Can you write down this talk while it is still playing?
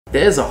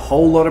There's a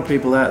whole lot of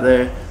people out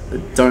there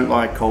that don't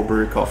like cold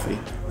brew coffee.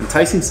 And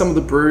tasting some of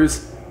the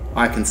brews,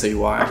 I can see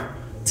why.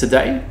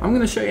 Today, I'm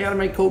gonna show you how to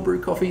make cold brew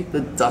coffee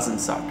that doesn't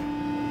suck.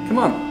 Come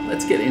on,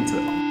 let's get into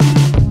it.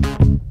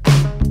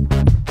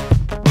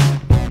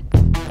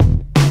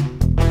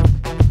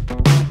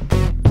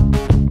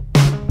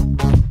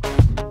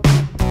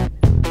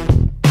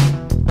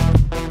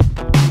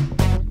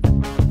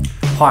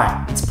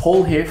 Hi, it's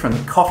Paul here from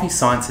the Coffee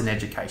Science and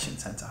Education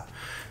Centre.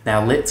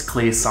 Now let's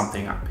clear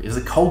something up. Is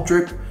it cold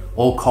drip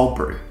or cold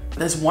brew?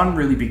 There's one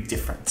really big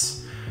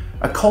difference.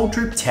 A cold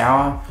drip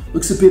tower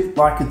looks a bit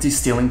like a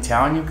distilling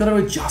tower, and you've got to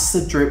adjust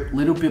the drip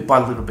little bit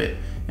by little bit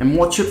and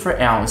watch it for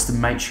hours to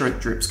make sure it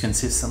drips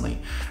consistently.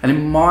 And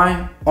in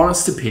my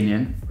honest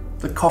opinion,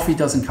 the coffee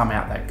doesn't come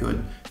out that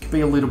good. It can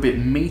be a little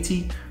bit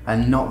meaty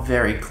and not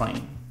very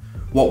clean.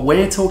 What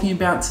we're talking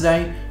about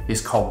today is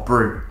cold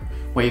brew,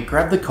 where you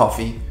grab the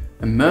coffee,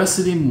 immerse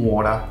it in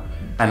water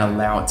and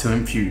allow it to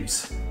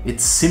infuse.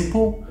 It's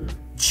simple,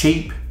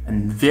 cheap,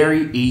 and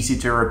very easy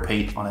to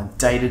repeat on a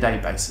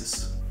day-to-day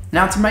basis.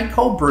 Now to make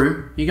cold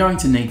brew, you're going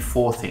to need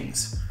 4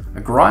 things: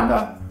 a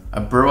grinder, a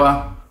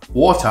brewer,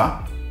 water,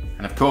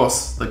 and of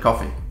course, the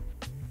coffee.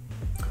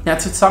 Now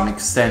to some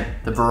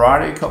extent, the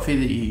variety of coffee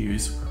that you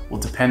use will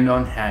depend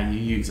on how you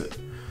use it.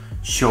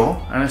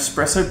 Sure, an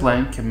espresso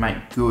blend can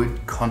make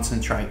good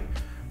concentrate,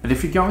 but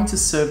if you're going to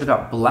serve it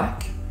up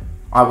black,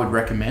 I would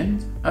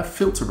recommend a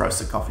filter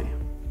roasted coffee.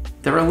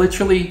 There are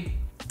literally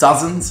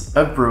dozens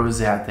of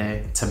brewers out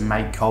there to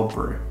make cold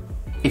brew.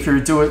 If you're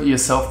a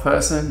do-it-yourself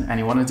person and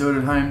you want to do it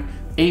at home,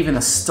 even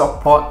a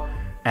stock pot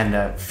and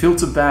a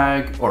filter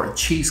bag or a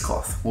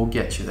cheesecloth will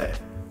get you there.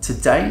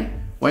 Today,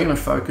 we're going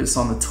to focus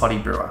on the Toddy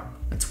Brewer.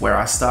 It's where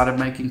I started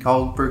making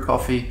cold brew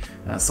coffee,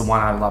 and it's the one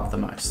I love the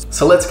most.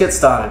 So let's get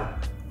started.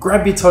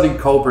 Grab your Toddy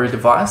cold brew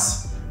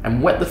device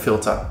and wet the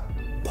filter.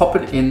 Pop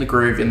it in the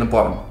groove in the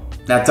bottom.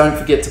 Now don't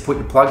forget to put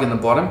your plug in the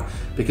bottom,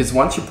 because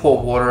once you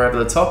pour water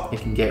over the top,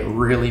 it can get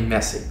really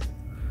messy.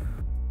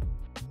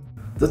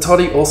 The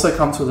Toddy also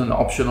comes with an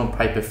optional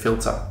paper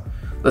filter.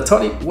 The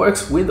Toddy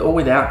works with or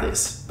without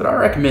this, but I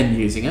recommend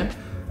using it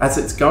as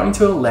it's going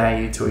to allow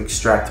you to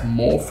extract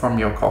more from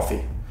your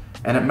coffee,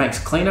 and it makes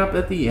cleanup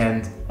at the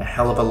end a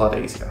hell of a lot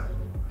easier.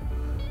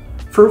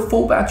 For a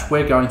full batch,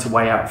 we're going to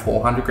weigh out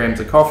 400 grams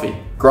of coffee.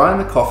 Grind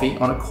the coffee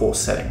on a coarse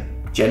setting.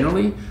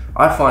 Generally,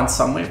 I find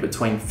somewhere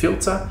between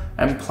filter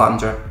and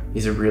plunger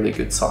is a really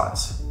good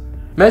size.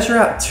 Measure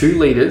out 2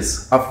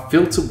 liters of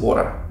filtered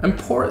water and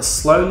pour it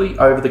slowly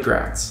over the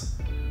grounds.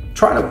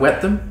 Try to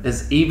wet them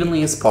as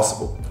evenly as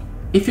possible.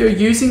 If you're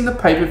using the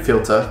paper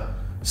filter,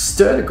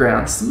 stir the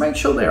grounds to make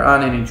sure there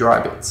aren't any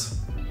dry bits.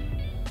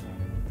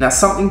 Now,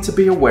 something to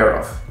be aware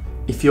of: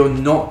 if you're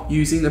not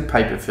using the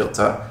paper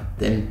filter,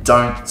 then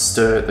don't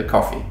stir the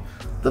coffee.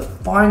 The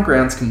fine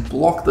grounds can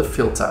block the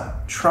filter.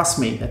 Trust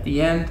me, at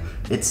the end,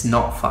 it's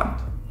not fun.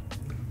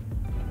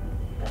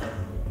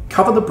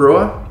 Cover the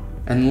brewer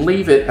and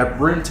leave it at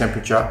room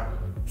temperature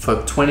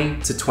for 20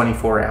 to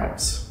 24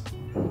 hours.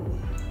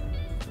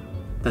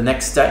 The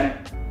next day,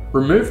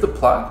 remove the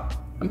plug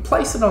and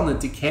place it on the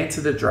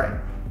decanter to drain.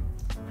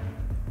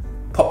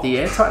 Pop the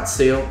airtight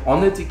seal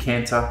on the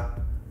decanter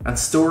and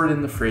store it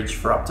in the fridge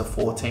for up to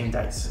 14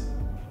 days.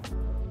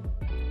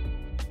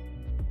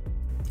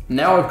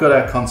 Now we've got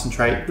our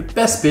concentrate, the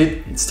best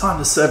bit, it's time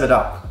to serve it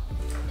up.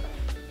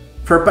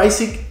 For a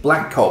basic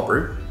black cold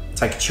brew,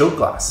 take a chilled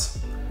glass,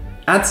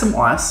 add some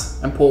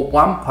ice and pour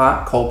 1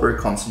 part cold brew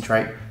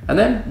concentrate and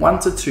then 1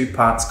 to 2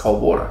 parts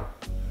cold water.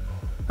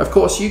 Of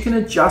course, you can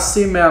adjust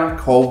the amount of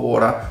cold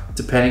water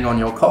depending on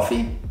your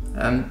coffee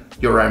and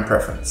your own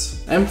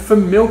preference. And for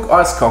milk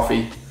iced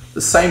coffee,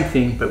 the same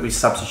thing, but we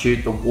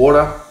substitute the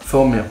water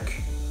for milk.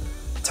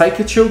 Take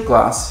a chilled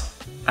glass,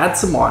 add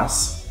some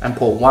ice and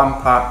pour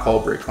 1 part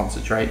cold brew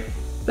concentrate,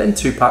 then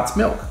 2 parts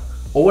milk,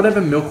 or whatever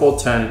milk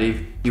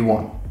alternative you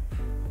want.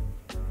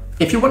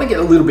 If you want to get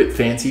a little bit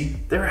fancy,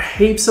 there are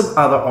heaps of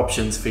other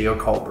options for your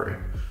cold brew.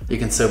 You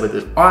can serve it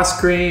with ice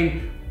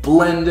cream,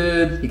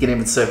 blended, you can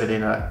even serve it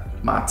in a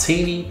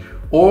martini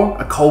or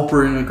a cold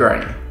brew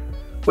Negroni.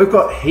 We've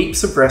got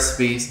heaps of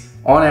recipes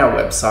on our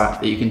website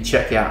that you can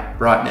check out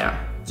right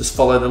now. Just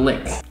follow the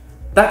link.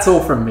 That's all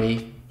from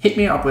me. Hit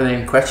me up with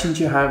any questions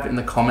you have in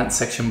the comments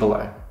section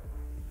below.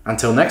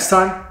 Until next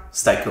time,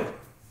 stay cool.